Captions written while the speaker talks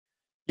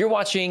You're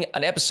watching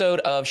an episode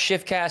of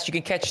ShiftCast. You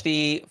can catch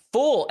the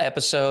full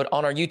episode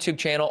on our YouTube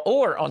channel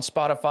or on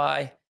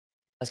Spotify.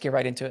 Let's get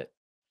right into it.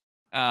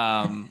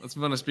 Let's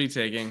move on to speed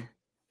taking.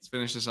 Let's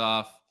finish this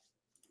off.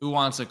 Who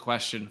wants a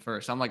question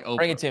first? I'm like Oprah.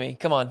 Bring it to me.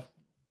 Come on.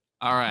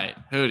 All right,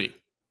 Hootie.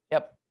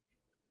 Yep.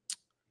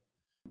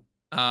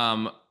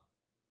 RLCS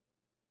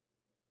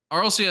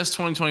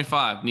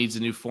 2025 needs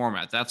a new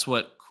format. That's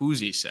what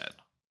Kuzi said.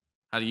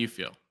 How do you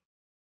feel?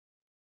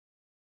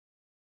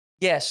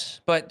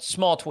 Yes, but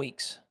small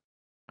tweaks.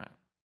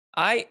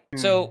 Right.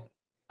 So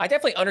I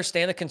definitely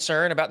understand the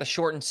concern about the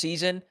shortened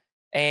season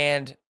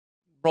and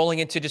rolling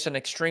into just an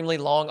extremely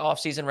long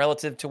offseason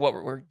relative to what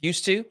we're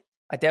used to.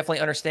 I definitely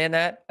understand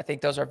that. I think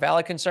those are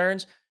valid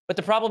concerns. But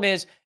the problem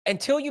is,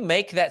 until you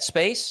make that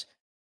space,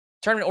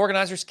 tournament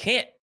organizers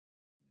can't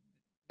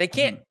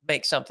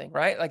make something,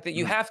 right? Like that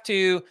you have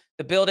to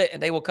build it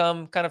and they will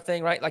come kind of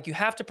thing, right? Like you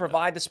have to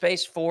provide the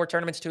space for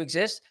tournaments to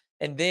exist,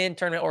 and then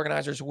tournament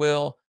organizers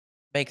will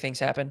make things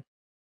happen.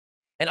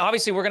 And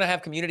obviously we're going to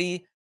have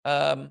community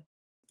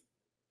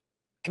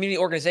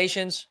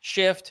organizations,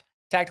 Shift,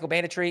 Tactical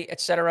Banditry,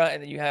 etc.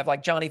 And then you have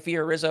like Johnny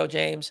Fear, Rizzo,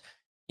 James.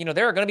 You know,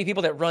 there are going to be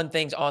people that run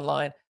things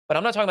online, but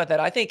I'm not talking about that.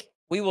 I think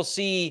we will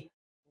see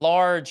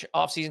large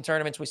off-season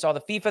tournaments. We saw the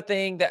FIFA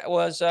thing that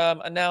was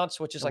announced,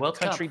 which is like a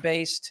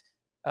country-based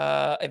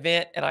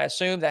event, and I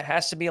assume that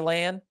has to be a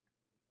LAN,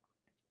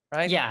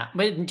 right? Yeah,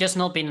 but it's just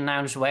not been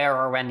announced where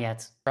or when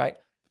yet. Right.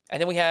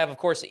 And then we have, of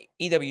course,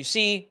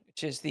 EWC,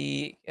 which is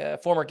the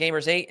former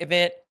Gamers 8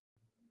 event.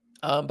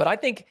 But I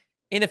think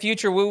in the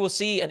future, we will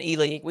see an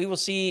E-League. We will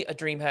see a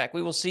DreamHack.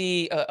 We will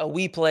see a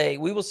WePlay.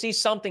 We will see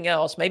something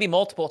else, maybe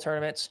multiple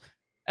tournaments,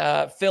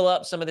 fill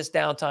up some of this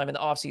downtime in the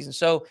offseason.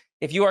 So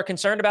if you are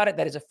concerned about it,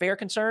 that is a fair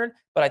concern.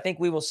 But I think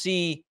we'll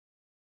see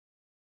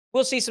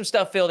some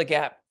stuff fill the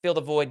gap, fill the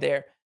void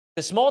there.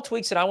 The small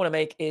tweaks that I want to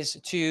make is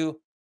to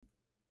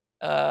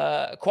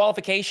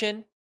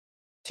qualification,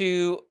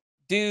 to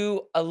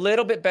do a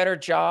little bit better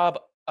job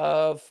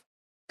of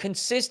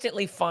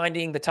consistently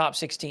finding the top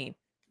 16.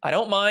 I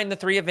don't mind the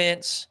 3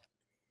 events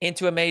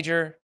into a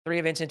major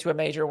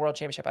world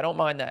championship. I don't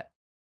mind that.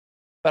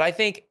 But I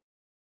think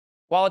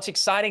while it's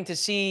exciting to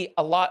see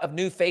a lot of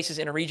new faces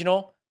in a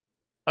regional,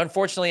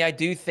 unfortunately, I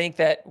do think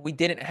that we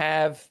didn't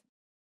have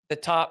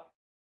the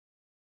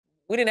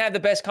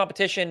best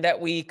competition that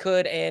we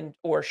could and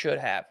or should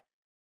have.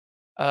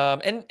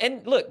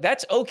 And look,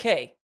 that's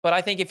okay. But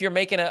I think if you're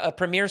making a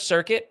premier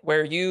circuit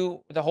where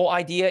the whole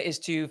idea is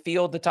to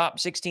field the top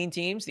 16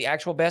 teams, the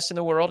actual best in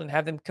the world, and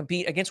have them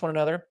compete against one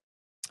another,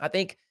 I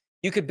think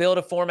you could build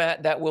a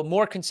format that will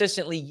more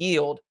consistently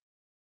yield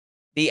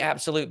the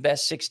absolute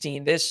best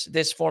 16.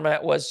 This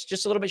format was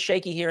just a little bit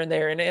shaky here and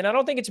there, and I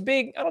don't think it's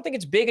big. I don't think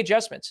it's big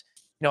adjustments.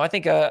 You know, I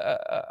think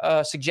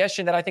a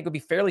suggestion that I think would be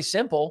fairly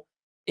simple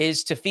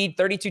is to feed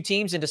 32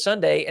 teams into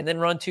Sunday and then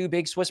run 2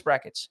 big Swiss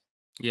brackets.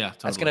 Yeah,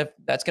 totally.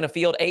 That's gonna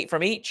field 8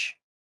 from each.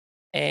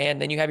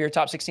 And then you have your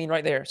top 16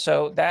 right there.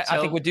 So I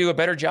think would do a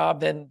better job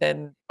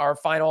than our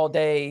final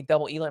day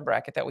double ELAN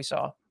bracket that we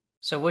saw.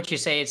 So would you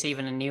say it's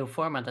even a new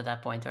format at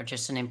that point, or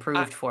just an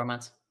improved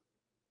format?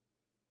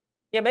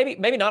 Yeah,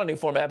 maybe not a new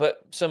format,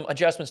 but some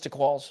adjustments to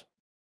quals.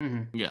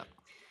 Mm-hmm. Yeah.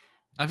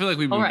 I feel like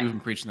we've been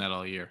preaching that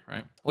all year,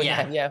 right? We're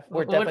definitely not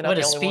what the a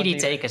only speedy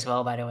ones take as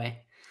well, by the way.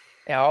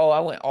 Yeah, I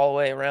went all the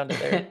way around it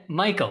there.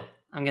 Michael,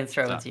 I'm going to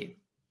throw it to you.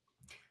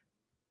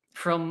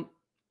 From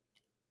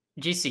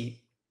GC,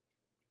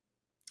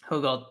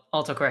 who got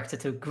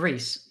auto-corrected to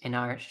Greece in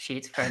our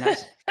sheet. Very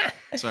nice.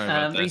 Sorry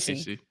about that,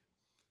 GC.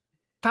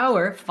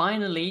 Power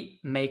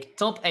finally make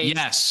top 8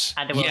 at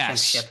the World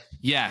Championship.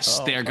 Yes,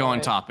 they're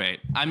going top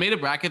 8. I made a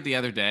bracket the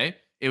other day.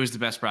 It was the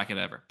best bracket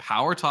ever.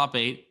 Power top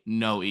 8,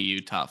 no EU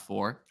top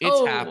 4.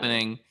 It's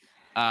happening.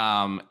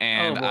 And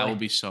I will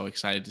be so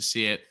excited to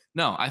see it.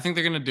 No, I think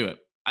they're going to do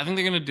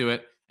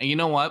it. And you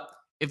know what?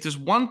 If there's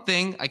one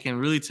thing I can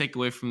really take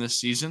away from this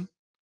season,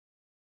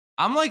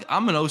 I'm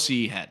an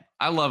OCE head.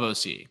 I love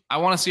OCE. I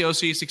want to see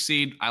OCE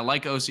succeed. I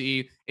like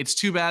OCE. It's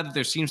too bad that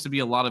there seems to be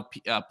a lot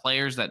of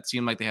players that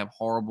seem like they have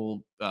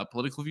horrible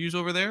political views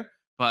over there.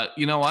 But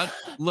you know what?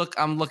 Look,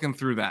 I'm looking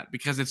through that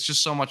because it's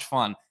just so much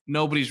fun.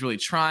 Nobody's really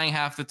trying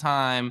half the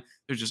time.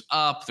 They're just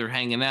up. They're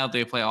hanging out.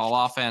 They play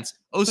all offense.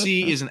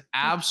 OCE is an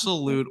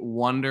absolute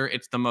wonder.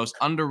 It's the most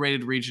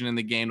underrated region in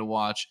the game to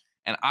watch.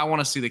 And I want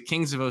to see the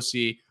Kings of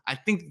OCE. I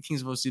think the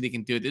Kings of OCE, they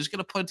can do it. They're just going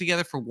to put it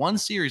together for one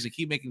series and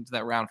keep making it to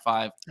that round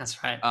 5.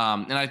 That's right.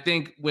 And I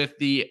think with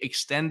the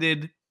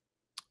extended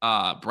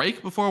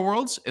break before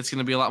Worlds, it's going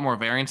to be a lot more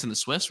variance in the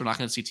Swiss. We're not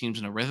going to see teams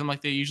in a rhythm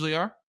like they usually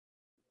are.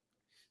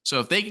 So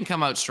if they can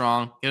come out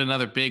strong, get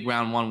another big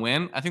round 1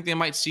 win, I think they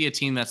might see a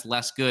team that's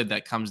less good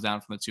that comes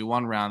down from the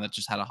 2-1 round that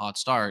just had a hot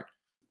start.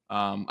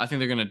 I think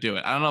they're going to do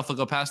it. I don't know if they'll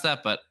go past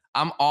that, but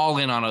I'm all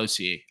in on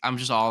OCE. I'm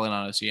just all in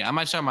on OCE. I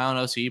might start my own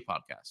OCE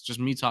podcast. Just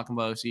me talking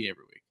about OCE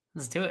every week.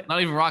 Let's do it. Not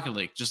even Rocket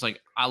League. Just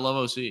like, I love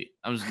OCE.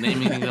 I'm just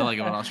naming things I like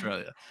about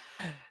Australia.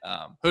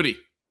 Hoodie.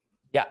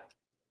 Yeah.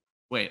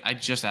 Wait, I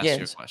just asked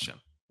you a question.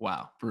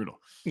 Wow,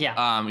 brutal.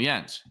 Yeah.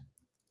 Jens.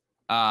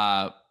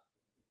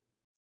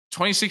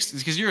 2016,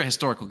 because you're a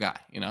historical guy,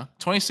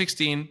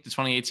 2016 to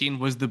 2018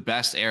 was the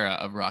best era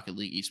of Rocket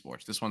League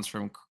esports. This one's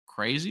from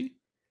Craze.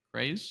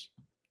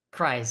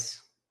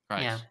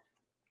 Yeah,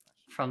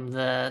 from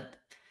the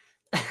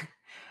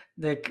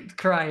the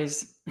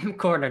Cry's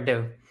corner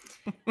do.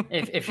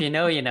 if you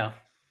know, you know.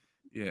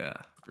 Yeah.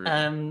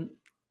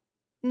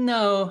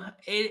 No,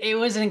 it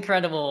was an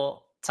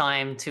incredible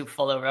time to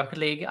follow Rocket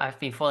League. I've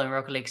been following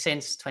Rocket League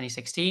since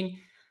 2016.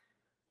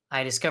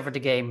 I discovered the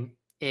game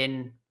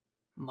in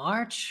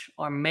March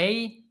or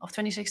May of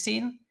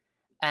 2016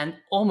 and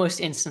almost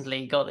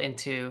instantly got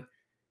into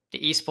the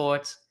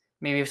esports. I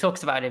mean, we've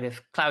talked about it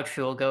with Cloud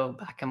Fuel. Go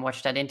back and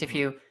watch that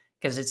interview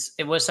because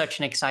it was such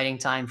an exciting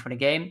time for the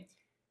game.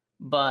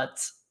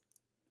 But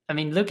I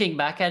mean, looking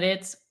back at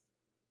it,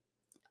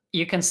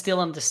 you can still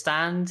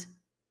understand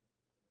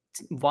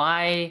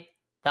why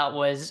that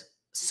was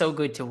so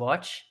good to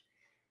watch.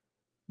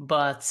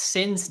 But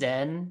since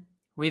then,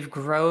 we've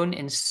grown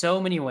in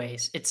so many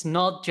ways. It's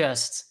not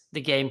just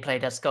the gameplay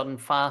that's gotten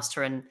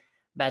faster and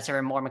better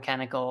and more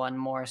mechanical and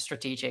more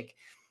strategic.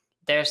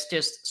 There's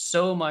just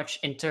so much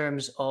in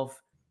terms of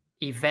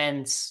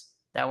events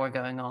that were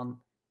going on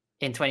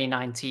in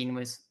 2019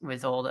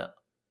 with all the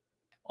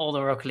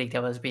Rocket League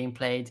that was being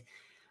played.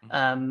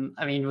 I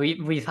mean,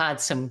 we've had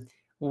some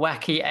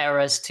wacky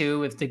eras too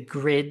with the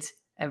grid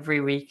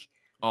every week.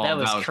 Oh, that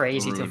was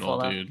crazy brutal, to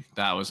follow. Dude.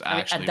 That was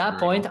actually at that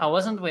brutal. point, I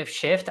wasn't with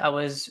Shift. I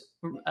was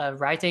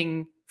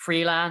writing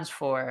freelance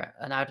for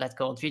an outlet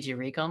called VG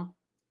Recon.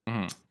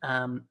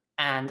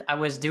 And I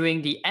was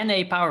doing the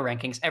NA power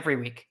rankings every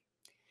week.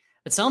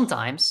 But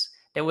sometimes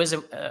there was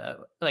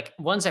like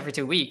once every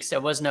 2 weeks,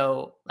 there was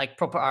no like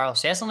proper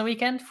rlcs on the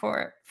weekend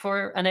for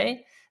NA.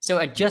 So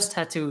I just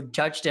had to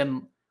judge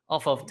them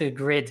off of the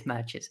grid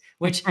matches,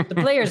 which the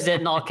players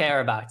did not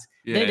care about.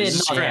 They did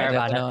not care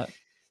about it.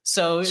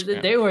 So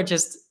they were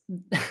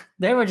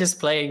just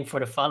playing for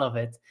the fun of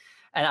it.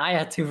 And I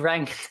had to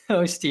rank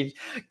those teams.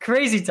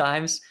 Crazy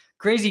times,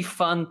 crazy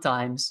fun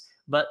times.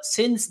 But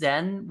since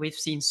then, we've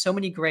seen so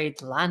many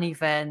great LAN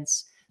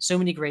events, so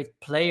many great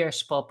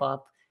players pop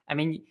up. I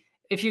mean,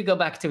 if you go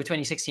back to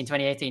 2016,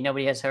 2018,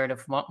 nobody has heard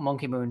of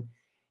Monkey Moon.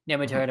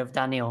 Nobody heard of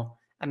Daniel.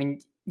 I mean,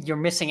 you're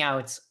missing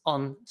out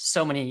on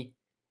so many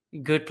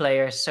good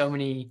players, so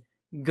many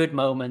good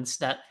moments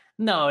that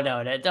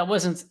that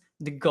wasn't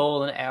the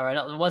golden era.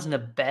 That wasn't the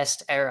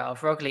best era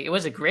of Rocket League. It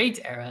was a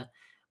great era,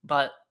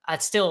 but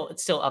it's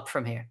still up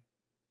from here.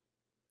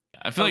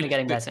 I feel like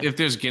if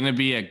there's going to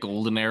be a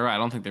golden era, I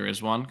don't think there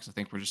is one because I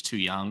think we're just too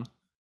young.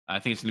 I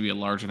think it's going to be a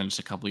larger than just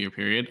a couple year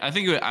period. I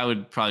think I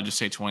would probably just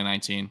say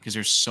 2019 because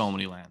there's so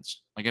many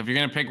LANs. Like if you're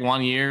going to pick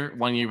 1 year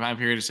time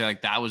period to say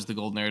like that was the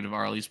golden era of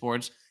RL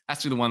Esports,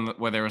 that's the one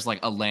where there was like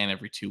a LAN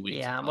every 2 weeks.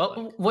 Yeah,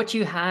 well, what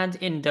you had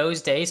in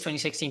those days,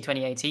 2016,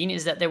 2018,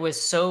 is that there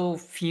was so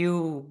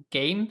few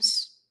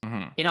games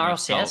in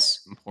RLCS,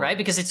 right?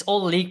 Because it's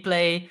all league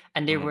play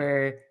and they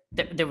were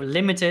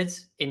limited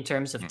in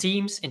terms of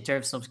teams, in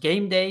terms of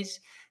game days,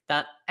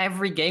 that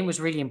every game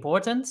was really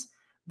important.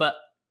 But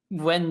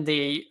when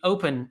the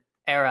open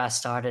era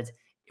started,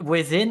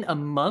 within a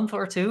month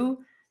or two,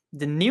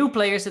 the new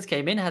players that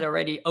came in had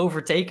already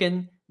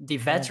overtaken the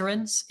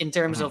veterans in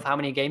terms of how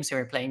many games they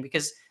were playing,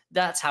 because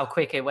that's how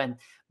quick it went.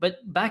 But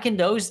back in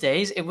those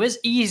days, it was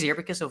easier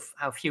because of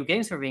how few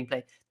games were being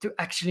played to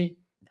actually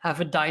have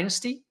a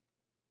dynasty.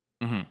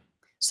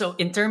 So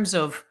in terms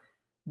of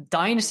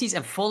dynasties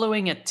and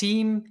following a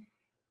team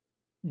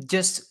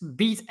just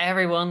beat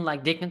everyone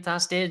like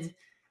Dignitas did,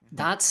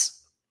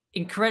 that's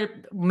incredible.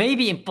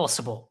 Maybe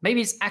impossible.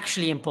 Maybe it's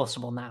actually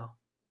impossible now.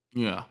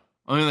 Yeah.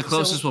 I mean, the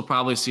closest we'll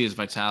probably see is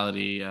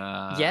Vitality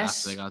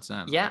after they got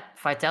sent. Yeah,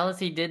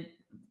 Vitality did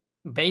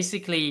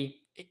basically,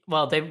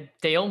 well,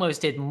 they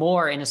almost did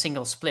more in a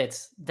single split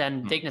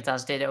than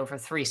Dignitas did over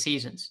 3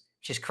 seasons,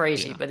 which is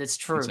crazy, but it's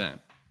true. Insane.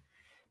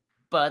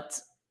 But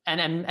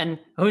and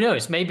who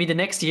knows, maybe the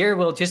next year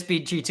will just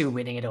be G2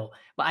 winning it all.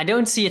 But I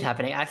don't see it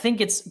happening. I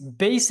think it's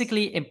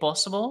basically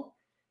impossible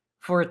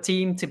for a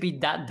team to be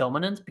that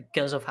dominant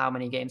because of how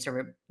many games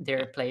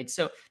they're played.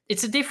 So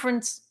it's a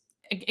different,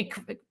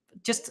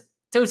 just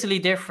totally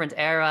different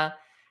era,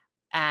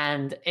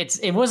 and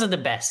it wasn't the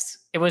best.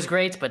 It was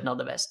great, but not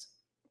the best.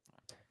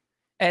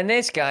 And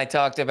this guy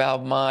talked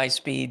about my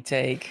speed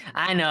take.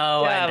 I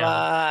know. Come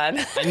on.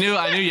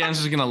 I knew Jens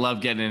was gonna love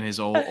getting in his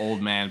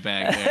old man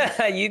bag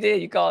there. You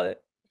did. You called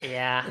it.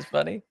 Yeah, it's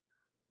funny.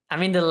 I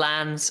mean, the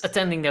LANs,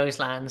 attending those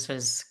LANs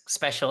was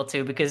special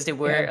too because they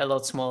were a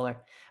lot smaller.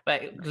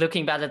 But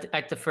looking back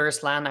at the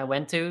first LAN I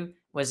went to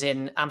was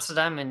in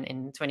Amsterdam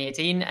in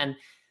 2018, and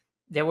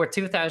there were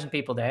 2,000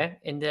 people there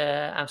in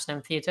the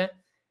Amsterdam theater.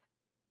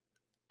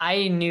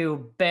 I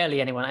knew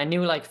barely anyone. I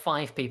knew like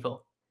 5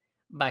 people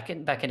back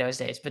in those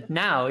days. But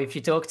now, if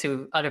you talk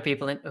to other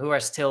people who are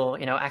still,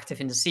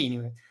 active in the scene,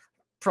 who are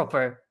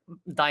proper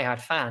diehard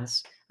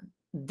fans,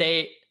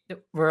 they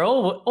were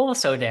all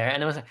also there.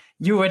 And I was like,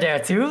 you were there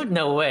too?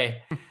 No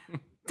way.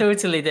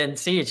 Totally didn't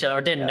see each other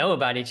or didn't know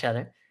about each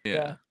other.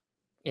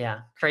 Yeah.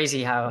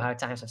 Crazy how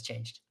times have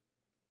changed.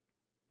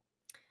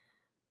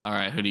 All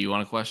right. Who do you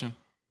want a question?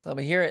 Let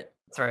me hear it.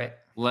 That's right.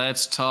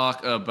 Let's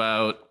talk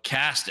about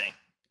casting.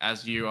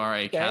 As you are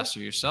a caster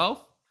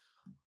yourself,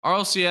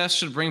 rlcs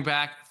should bring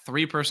back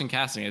 3-person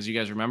casting. As you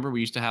guys remember, we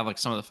used to have like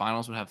some of the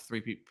finals would have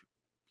 3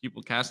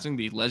 people casting.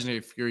 The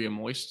legendary Furia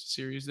Moist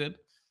series did.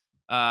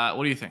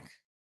 What do you think?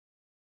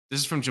 This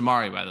is from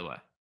Jamari, by the way.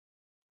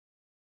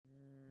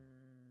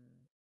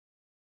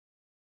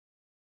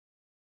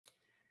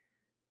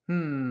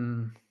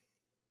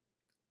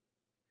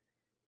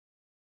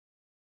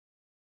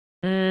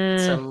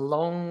 It's a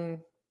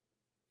long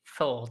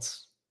thought.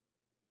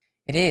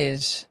 It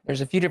is.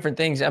 There's a few different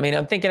things. I mean,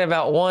 I'm thinking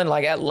about one,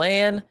 like at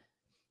LAN,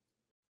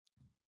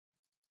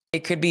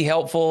 it could be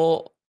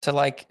helpful to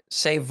like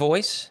save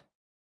voice,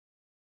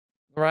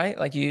 right?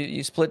 Like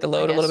you split the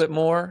load a little bit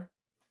more.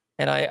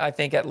 And I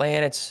think at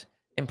LAN, it's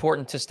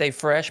important to stay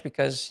fresh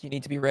because you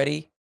need to be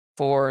ready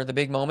for the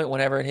big moment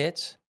whenever it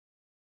hits.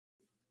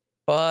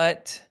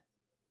 But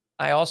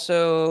I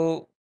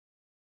also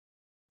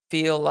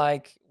feel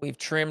like we've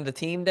trimmed the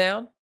team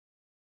down.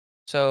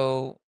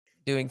 So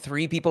doing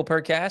 3 people per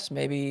cast,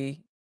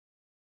 maybe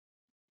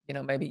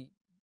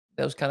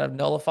those kind of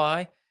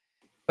nullify.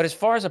 But as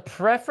far as a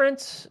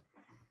preference,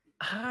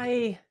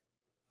 I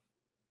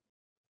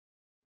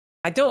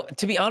don't,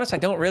 to be honest, I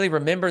don't really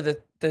remember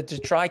the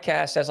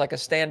TriCast as like a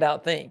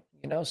standout thing,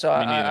 you know? So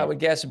I would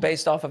guess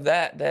based off of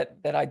that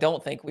I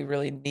don't think we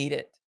really need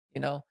it,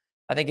 you know?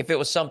 I think if it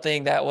was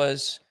something that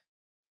was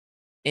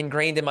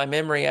ingrained in my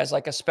memory as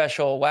like a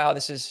special, wow,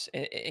 this is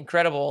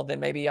incredible, then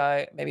maybe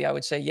I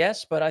would say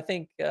yes. But I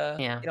think,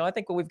 I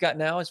think what we've got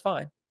now is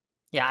fine.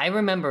 Yeah, I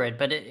remember it,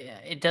 but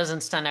it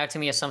doesn't stand out to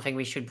me as something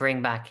we should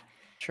bring back.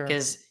 Sure.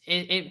 Because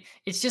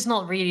it's just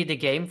not really the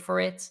game for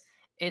it.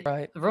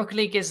 Rocket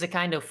League is the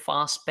kind of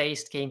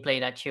fast-paced gameplay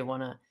that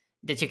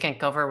you can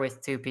cover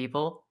with 2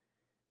 people.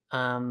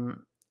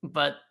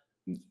 But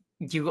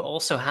you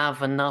also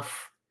have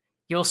enough.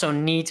 You also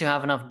need to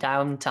have enough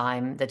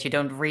downtime that you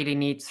don't really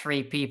need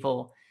 3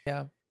 people.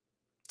 Yeah.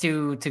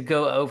 To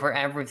go over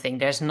everything.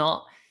 There's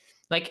not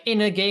like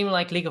in a game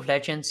like League of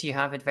Legends, you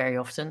have it very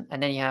often,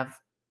 and then you have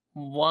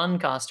one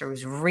caster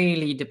who's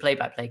really the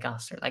play-by-play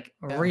caster, like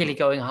really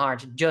going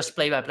hard, just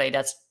play-by-play.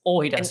 That's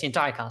all he does, the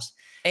entire cast.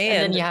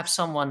 And then you have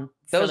someone.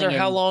 Those are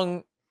how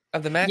long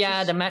of the matches?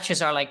 Yeah, the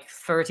matches are like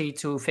 30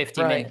 to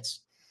 50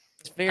 minutes.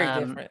 It's very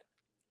different.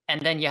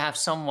 And then you have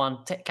someone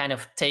kind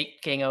of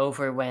taking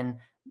over when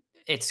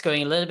it's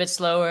going a little bit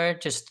slower,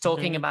 just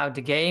talking about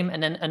the game,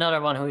 and then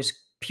another one who's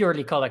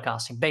purely color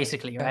casting,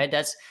 basically, right?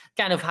 That's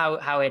kind of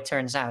how it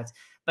turns out.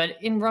 But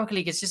in Rocket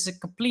League, it's just a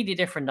completely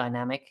different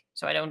dynamic.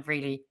 So I don't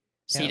really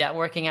see that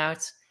working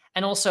out.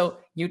 And also,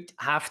 you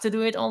have to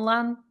do it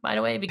online, by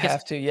the way,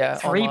 because 3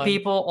 online.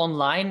 People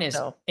online is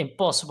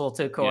impossible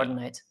to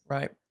coordinate. Yeah.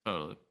 Right.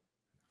 Totally.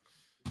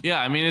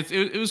 Yeah, I mean,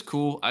 it was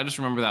cool. I just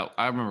remember that.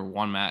 I remember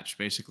one match,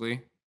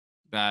 basically,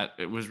 that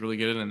it was really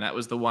good. And that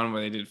was the one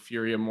where they did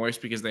Furia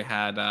Moist because they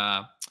had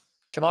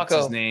what's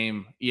his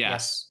name?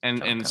 Yes.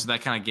 And so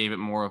that kind of gave it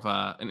more of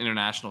an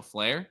international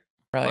flair.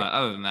 Right. But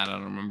other than that, I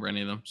don't remember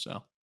any of them.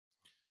 So.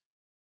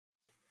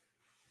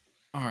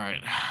 All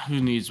right. Who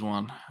needs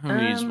one? Who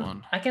needs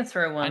one? I can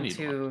throw one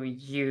to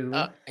you.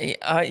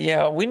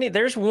 Yeah, we need.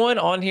 There's one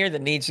on here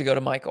that needs to go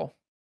to Michael.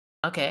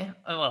 Okay.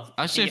 Oh, well,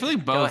 actually, I feel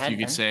like both you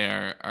could say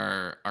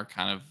are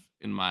kind of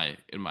in my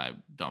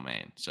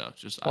domain. So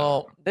just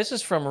this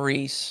is from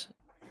Reese,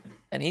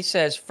 and he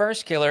says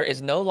Firstkiller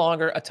is no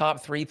longer a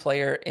top 3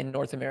 player in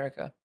North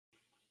America.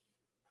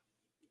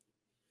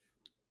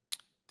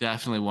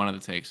 Definitely one of the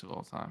takes of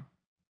all time.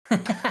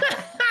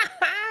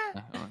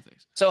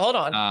 So hold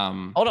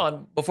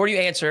on. Before you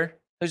answer,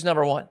 who's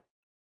number 1?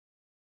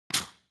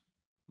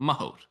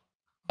 Mode.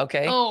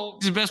 Okay. Oh,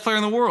 he's the best player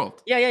in the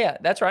world. Yeah.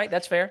 That's right.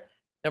 That's fair.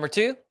 Number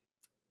 2.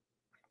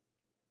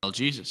 Oh,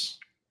 Jesus.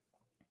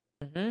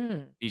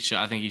 Mm-hmm.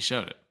 I think he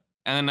showed it.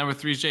 And then number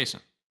 3 is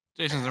Jason.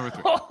 Jason's number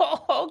 3.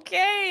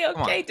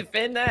 Okay.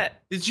 Defend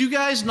that. Did you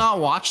guys not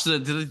watch I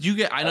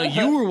know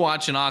you were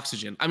watching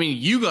Oxygen. I mean,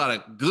 you got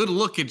a good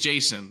look at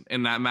Jason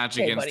in that match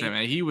against him.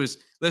 And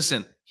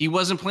he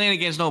wasn't playing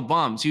against no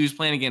bums. He was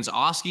playing against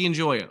Oski and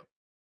Joyo.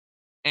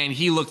 And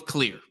he looked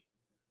clear.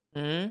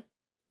 Mm-hmm.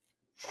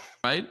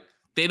 Right?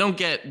 They don't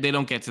get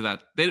to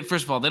that.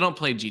 First of all, they don't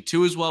play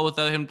G2 as well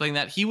without him playing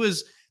that.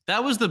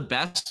 That was the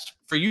best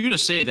for you to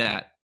say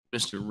that,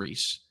 Mr.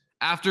 Reese,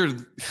 after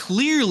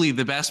clearly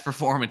the best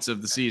performance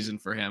of the season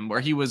for him,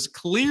 where he was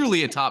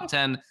clearly a top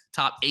 10,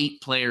 top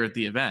 8 player at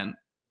the event.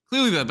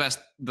 Clearly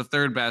the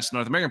third best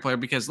North American player,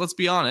 because let's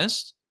be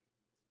honest,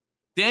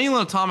 Daniel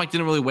and Atomic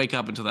didn't really wake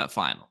up until that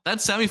final. That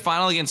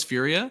semifinal against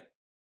Furia,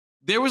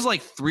 there was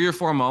like 3 or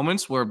 4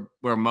 moments where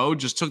Mo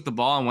just took the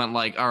ball and went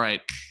like, all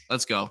right,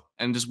 let's go.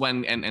 And just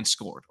went and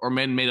scored or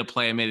made a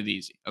play and made it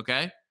easy.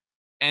 Okay.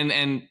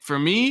 And for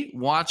me,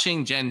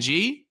 watching Gen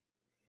G,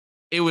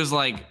 it was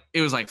like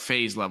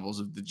phase levels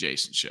of the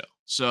Jason show.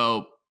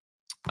 So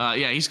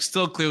he's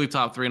still clearly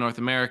top 3 in North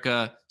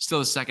America, still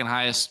the second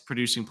highest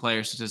producing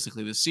player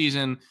statistically this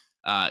season.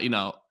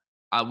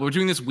 we're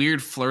doing this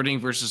weird flirting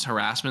versus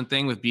harassment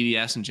thing with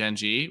BDS and Gen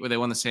G, where they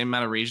won the same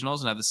amount of regionals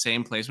and have the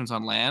same placements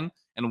on LAN.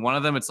 And one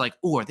of them, it's like,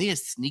 oh, are they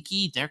as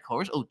sneaky? Dark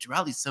Horse? Oh,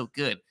 Durali's so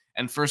good.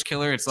 And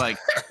Firstkiller, it's like,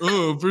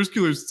 oh,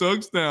 Firstkiller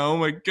sucks now. Oh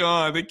my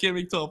god, they can't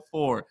make top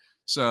 4.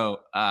 So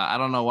I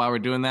don't know why we're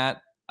doing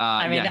that.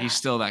 I mean, yeah, he's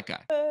still that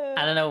guy.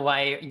 I don't know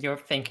why you're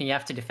thinking you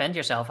have to defend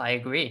yourself. I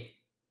agree.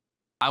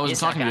 I wasn't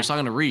talking to you. I was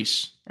talking to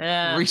Reese.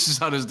 Reese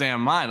is out his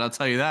damn mind. I'll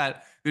tell you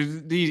that.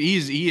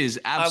 He is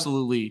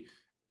absolutely.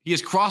 He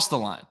has crossed the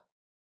line.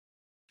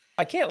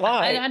 I can't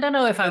lie. I don't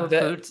know if I would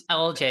put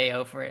LJ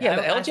over it. Yeah,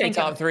 the LJ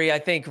top 3, I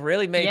think,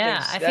 really made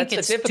things. I think that's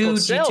it's a difficult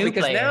sell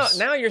because players.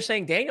 now you're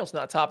saying Daniel's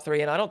not top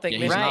 3, and I don't think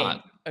he's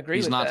not. Agree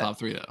he's with not that. top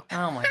 3 though.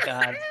 Oh my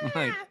god.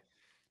 Like,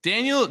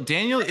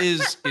 Daniel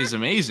is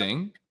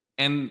amazing,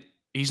 and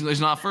he's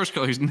not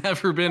Firstkiller. He's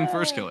never been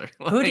Firstkiller.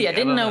 Like, Hoodie, I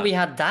didn't know we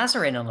had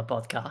Dazzer in on the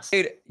podcast.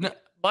 Dude,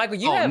 Michael,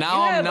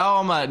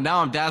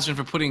 now I'm dazzling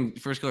for putting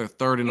Firstkiller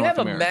 3rd in North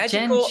America.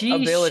 Gen G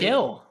ability.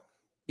 Chill.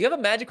 You have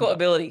a magical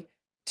ability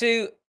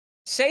to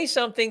say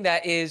something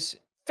that is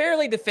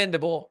fairly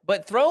defendable,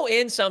 but throw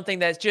in something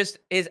that just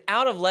is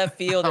out of left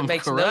field and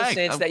makes no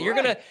sense. You're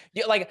gonna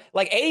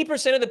like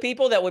 80% of the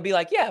people that would be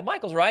like, yeah,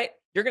 Michael's right.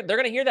 They're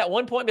gonna hear that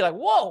one point and be like,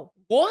 whoa,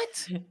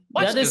 what?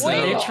 That is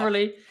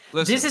literally.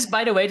 Listen, this is,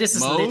 by the way,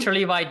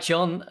 literally why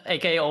John,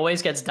 aka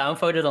always gets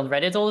downvoted on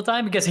Reddit all the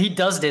time, because he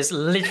does this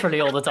literally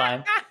all the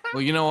time.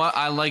 Well, you know what?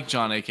 I like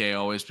John, aka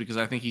always, because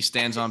I think he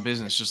stands on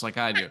business just like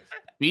I do.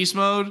 Beast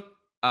mode,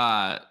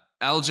 LJ,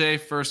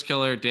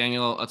 Firstkiller,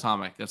 Daniel,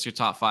 Atomic. That's your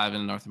top 5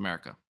 in North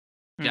America.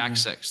 Jack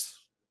 6th.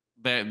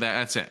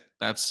 That's it.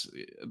 That's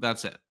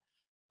it.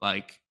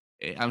 Like,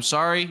 I'm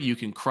sorry. You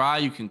can cry.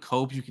 You can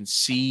cope. You can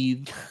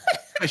seethe.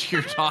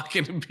 You're not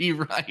going to be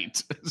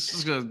right.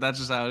 That's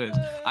just how it is.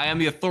 I am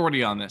the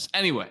authority on this.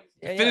 Anyway,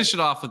 finish it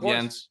off with the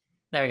ends.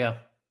 There we go.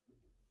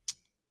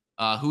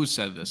 Who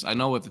said this? I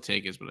know what the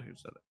take is, but who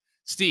said it?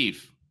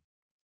 Steve.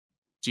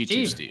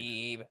 G2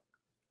 Steve.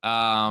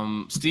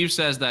 Steve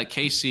says that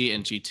KC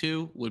and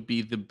G2 would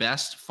be the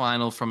best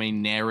final from a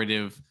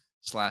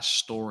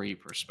narrative/story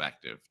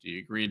perspective. Do you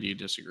agree? Do you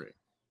disagree?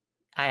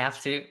 I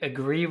have to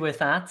agree with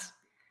that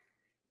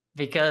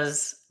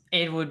because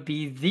it would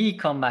be the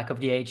comeback of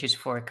the ages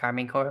for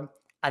Karmine Corp.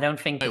 I don't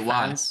think the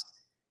fans. Why?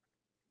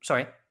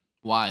 Sorry.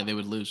 Why they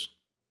would lose?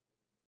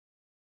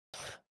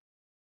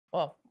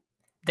 Well,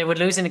 they would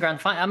lose in the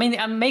grand final. I mean,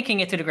 I'm making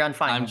it to the grand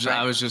final. I'm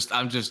just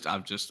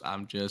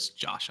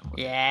joshing.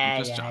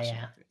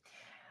 Yeah.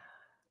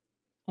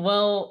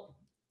 Well,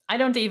 I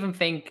don't even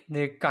think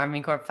the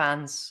Karmine Corp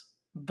fans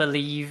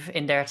believe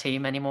in their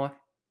team anymore.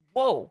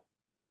 Whoa.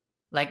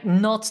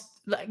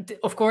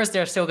 Of course,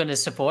 they're still going to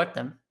support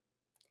them.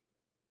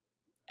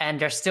 And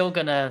they're still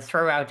going to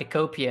throw out the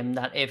copium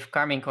that if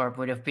Karmine Corp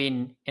would have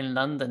been in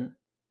London,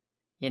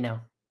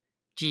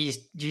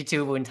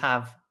 G2 wouldn't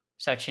have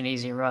such an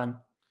easy run.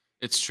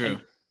 It's true.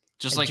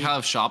 Just like how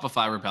if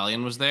Shopify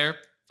Rebellion was there,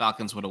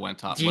 Falcons would have went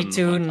top.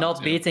 G2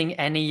 not beating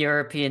any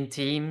European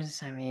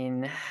teams. I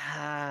mean...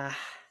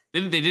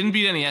 They didn't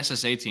beat any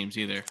SSA teams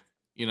either.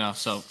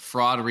 So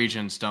fraud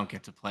regions don't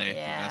get to play the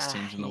best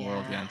teams in the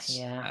world against.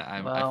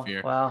 I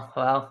fear.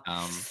 Well.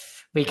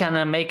 We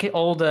can make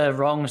all the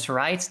wrongs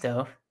right,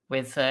 though,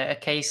 with a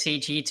KC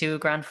G2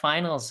 Grand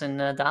Finals in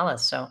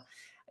Dallas. So,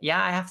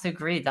 yeah, I have to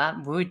agree.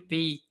 That would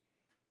be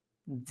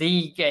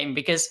the game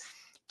because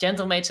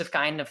Gentlemates have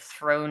kind of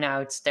thrown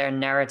out their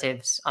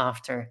narratives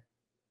after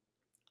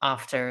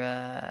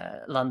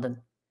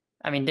London.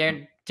 I mean,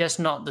 they're just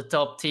not the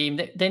top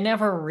team. They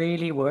never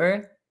really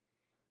were,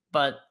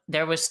 but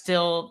there was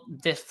still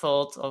this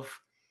thought of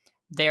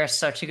they're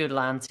such a good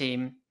LAN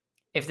team.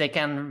 If they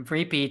can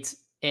repeat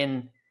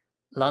in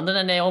London,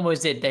 and they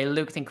almost did. They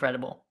looked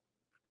incredible.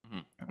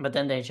 Mm-hmm. But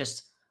then they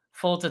just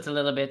faltered a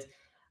little bit.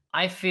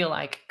 I feel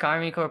like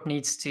Karmine Corp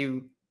needs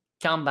to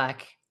come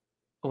back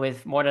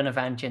with more than a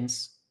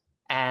vengeance.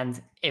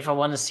 And if I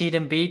want to see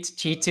them beat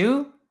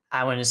G2,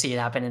 I want to see it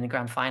happen in the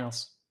grand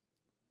finals.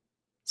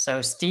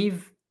 So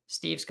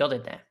Steve's got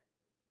it there.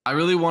 I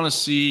really want to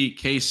see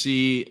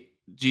KC,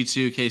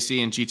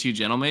 G2, and G2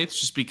 Gentlemates,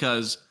 just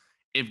because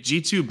if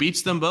G2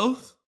 beats them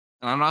both,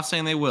 and I'm not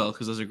saying they will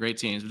because those are great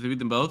teams, but if they beat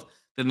them both,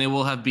 then they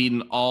will have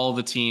beaten all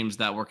the teams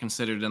that were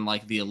considered in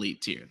like the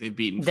elite tier. They've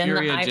beaten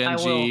Furia, Gen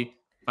G,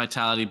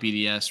 Vitality,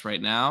 BDS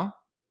right now.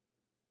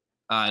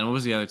 And what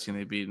was the other team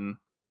they've beaten?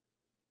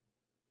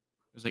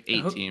 There's like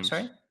 8 teams.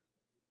 Sorry?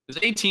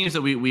 There's 8 teams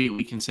that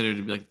we consider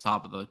to be like the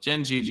top of the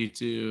Gen G,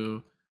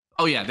 G2.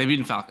 Oh yeah, they've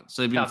beaten Falcons.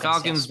 So they've beaten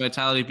Falcons, yes.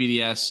 Vitality,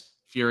 BDS,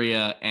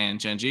 Furia, and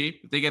Gen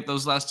G. If they get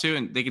those last 2,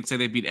 and they can say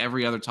they beat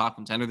every other top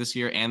contender this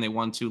year, and they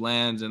won 2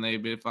 lands, and they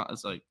beat.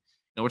 It's like,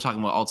 we're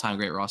talking about all-time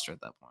great roster at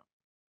that point.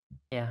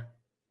 Yeah,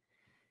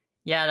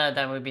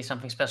 that would be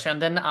something special.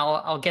 And then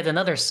I'll get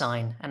another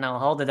sign and I'll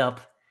hold it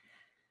up,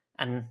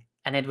 and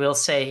it will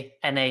say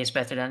NA is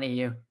better than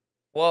EU.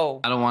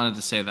 Whoa! I don't want it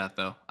to say that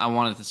though. I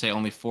want it to say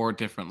only 4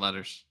 different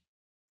letters: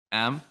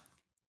 M,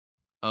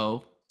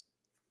 O,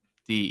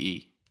 D,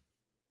 E.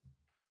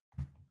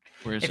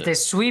 Where is it? If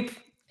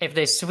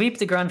they sweep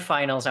the grand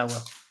finals, I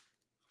will.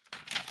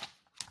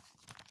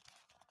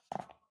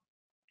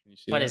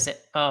 What is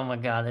it? Oh my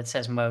god, it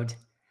says mode.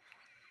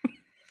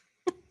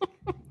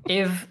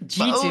 If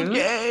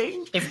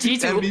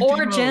G2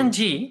 or Gen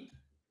G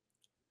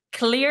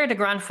clear the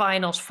grand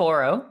finals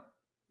 4-0,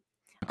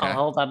 I'll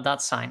hold up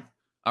that sign.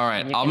 All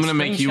right, I'm gonna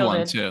make you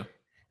one too.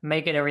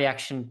 Make it a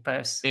reaction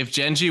post. If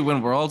Gen G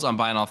win Worlds, I'm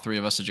buying all 3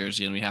 of us a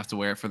jersey, and we have to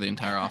wear it for the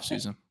entire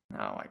offseason.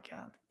 Oh my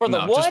god!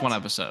 Just one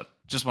episode.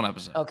 Just one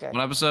episode. Okay.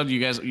 One episode.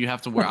 You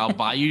have to wear.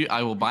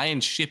 I will buy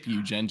and ship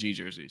you Gen G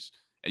jerseys,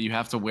 and you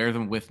have to wear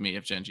them with me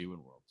if Gen G win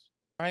Worlds.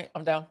 All right,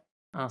 I'm down.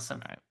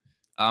 Awesome. All right.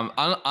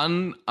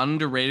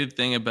 Underrated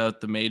thing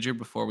about the major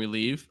before we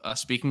leave.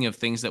 Speaking of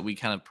things that we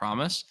kind of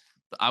promise,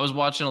 I was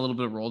watching a little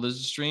bit of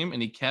Rold's stream,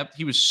 and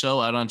he was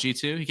so out on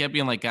G2. He kept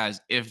being like,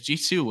 guys, if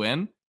G2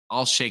 win,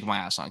 I'll shake my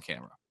ass on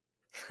camera.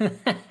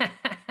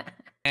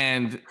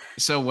 And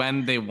so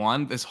when they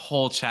won, this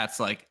whole chat's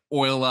like,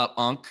 oil up,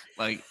 Unk,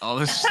 like all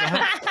this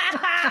stuff.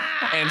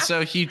 And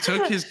so he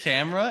took his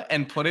camera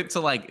and put it to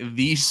like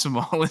the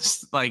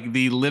smallest, like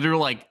the literal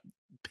like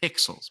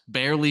pixels,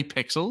 barely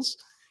pixels.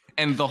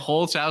 And the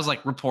whole chat was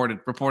like,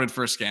 reported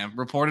for a scam.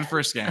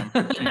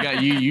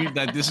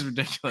 This is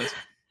ridiculous.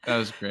 That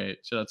was great.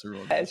 Shout out to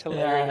Rold. That's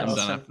hilarious. I'm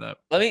done after that.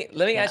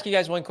 Let me ask you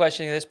guys one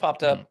question. This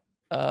popped up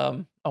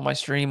on my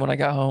stream when I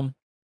got home.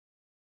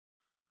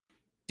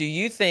 Do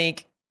you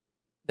think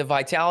the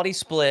Vitality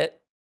split,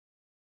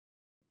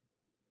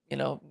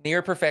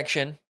 near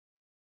perfection,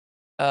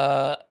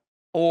 or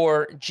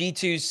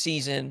G2's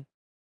season,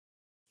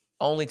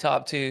 only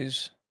top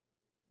 2s,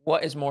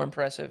 what is more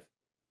impressive?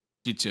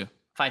 G2.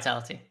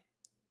 Vitality.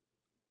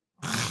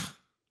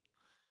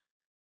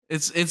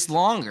 It's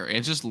longer.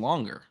 It's just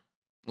longer.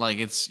 Like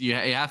you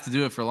have to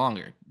do it for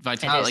longer.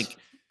 Vitality, like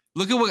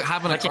look at what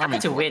happened at Carmen.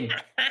 To win.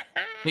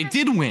 They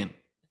did win.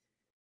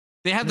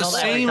 They had the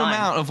same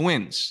amount of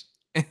wins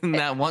in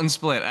that one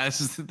split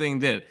as the thing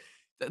did.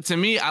 To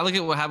me, I look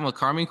at what happened with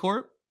Carmine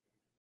Corp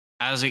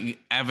as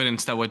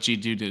evidence that what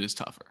G2 did is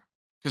tougher.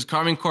 Because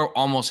Carmine Corp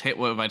almost hit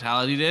what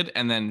Vitality did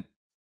and then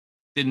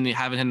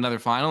haven't hit another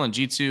final. And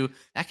G2,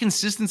 that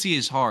consistency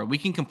is hard. We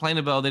can complain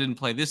about they didn't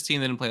play this team,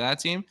 they didn't play that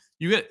team.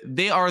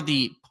 They are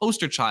the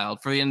poster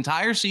child for the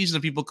entire season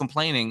of people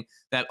complaining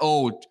that,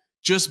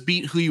 just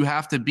beat who you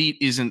have to beat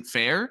isn't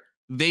fair.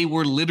 They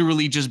were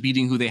literally just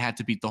beating who they had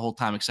to beat the whole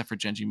time, except for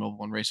Gen G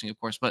Mobile and Racing, of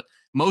course. But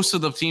most of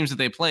the teams that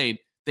they played,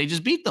 they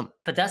just beat them.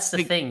 But that's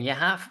the thing.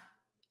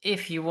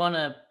 If you want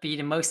to be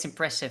the most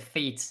impressive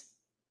feat,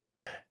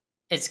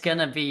 it's going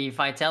to be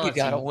Vitality. You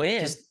got to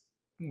win. Just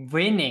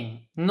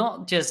winning,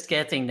 not just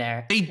getting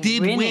there. They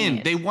did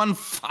win. They won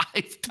 5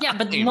 times. Yeah,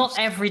 but not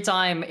every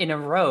time in a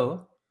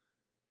row.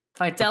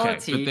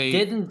 Vitality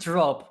didn't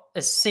drop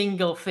a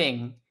single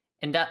thing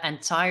in that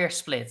entire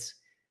split.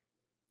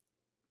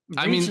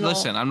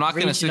 Listen, I'm not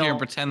going to sit here and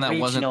pretend that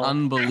wasn't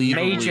unbelievably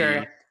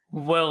major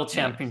world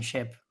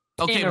championship.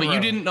 Okay, but you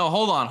didn't know.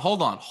 Hold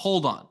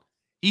on.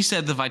 He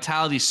said the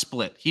Vitality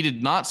split. He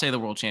did not say the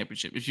world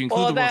championship. If you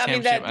include the world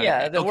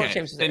championship, the world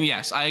championship. Then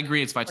yes, I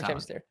agree. It's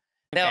Vitality.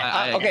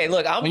 Now,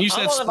 look, when you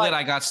said split,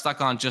 I got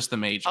stuck on just the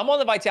major. I'm on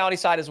the Vitality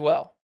side as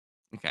well.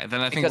 Okay,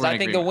 then I think because I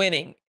think the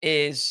winning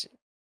is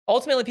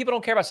ultimately people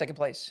don't care about second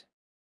place.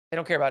 They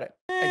don't care about it.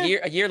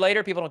 A year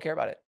later, people don't care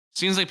about it.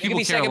 Seems like people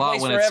care a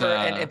lot when it's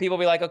and people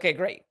be like, okay,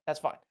 great, that's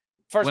fine.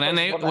 When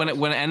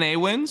NA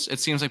wins, it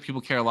seems like people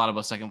care a lot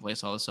about second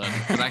place all of a sudden.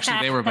 Because actually,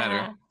 they were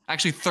better.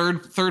 Actually,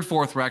 third,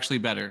 fourth were actually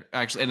better.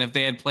 Actually, and if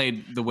they had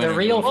played the winner, the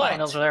real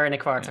finals were in the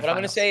quarterfinals. What I'm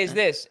going to say is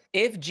this: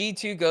 if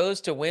G2 goes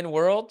to win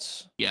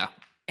Worlds,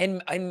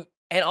 and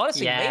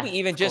honestly, maybe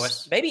even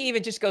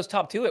just goes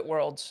top 2 at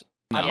Worlds,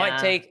 I might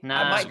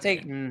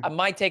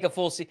take a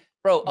full season,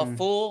 a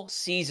full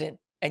season,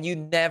 and you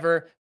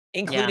never.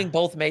 Including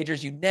both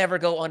majors, you never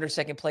go under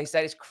second place.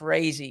 That is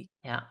crazy.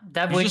 Yeah,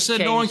 you just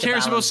said no one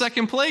cares about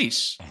second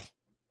place.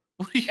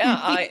 What do you mean?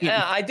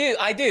 I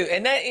do,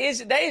 and that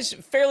is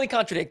fairly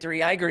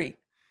contradictory. I agree,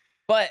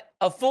 but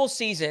a full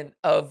season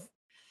of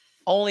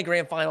only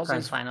grand finals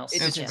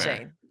is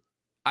insane.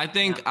 I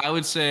think I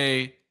would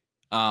say,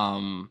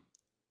 I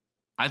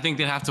think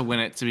they'd have to win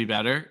it to be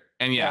better.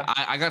 And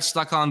I got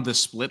stuck on the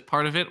split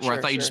part of it, where I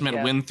thought you just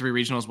meant win 3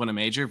 regionals, win a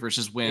major,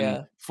 versus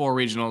win 4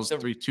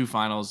 regionals, 2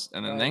 finals,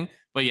 and then thing.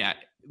 But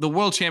the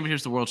world championship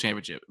is the world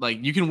championship.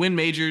 Like, you can win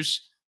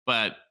majors,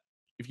 but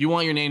if you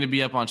want your name to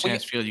be up on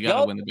Chance Field, you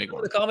got to win the big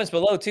one. The comments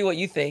below too, what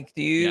you think?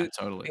 Do you? Yeah,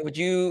 totally.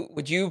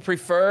 Would you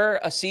prefer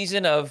a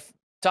season of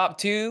top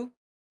 2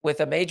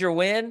 with a major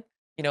win?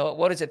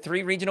 What is it?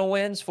 3 regional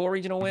wins, 4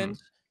 regional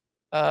wins,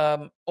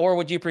 or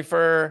would you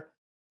prefer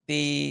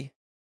the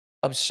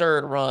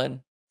absurd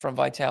run from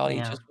Vitality,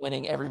 just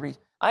winning every region?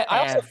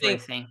 I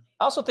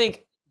also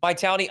think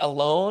Vitality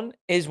alone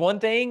is one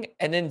thing,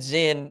 and then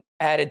Zen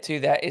added to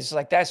that is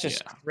like, that's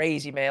just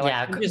crazy, man.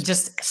 Like,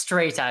 just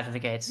straight out of the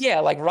gates. Yeah,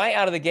 like right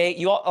out of the gate.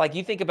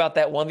 You think about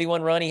that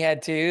 1v1 run he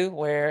had too,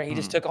 where he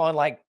just took on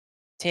like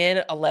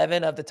 10,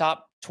 11 of the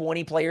top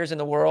 20 players in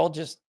the world,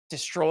 just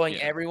destroying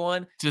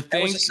everyone.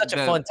 That was just such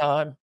a fun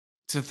time.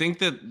 To think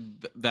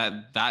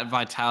that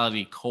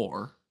Vitality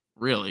core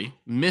really.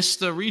 Missed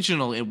the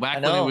regional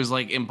back when it was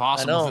like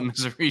impossible to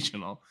miss a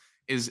regional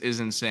is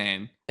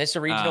insane. Missed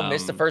the regional,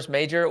 missed the first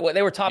major. What,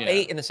 they were top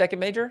 8 in the second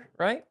major,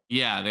 right?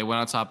 Yeah, they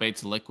went on top 8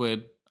 to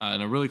Liquid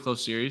in a really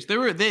close series.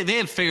 They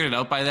had figured it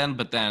out by then,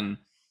 but then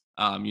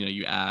you know,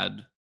 you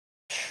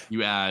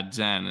add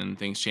Zen and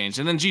things change.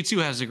 And then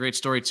G2 has a great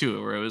story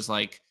too, where it was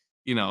like,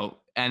 you know,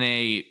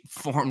 NA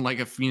formed like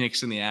a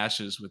phoenix in the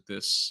ashes with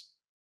this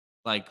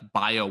like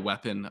bio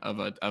weapon of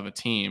a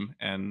team,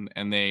 and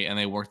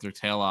they worked their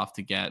tail off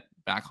to get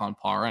back on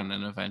par and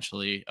then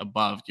eventually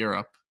above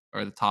Europe,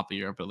 or the top of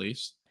Europe at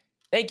least.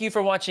 Thank you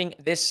for watching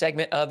this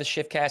segment of the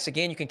ShiftCast.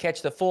 Again, you can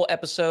catch the full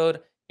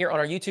episode here on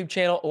our YouTube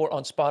channel or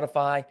on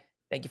Spotify.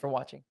 Thank you for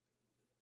watching.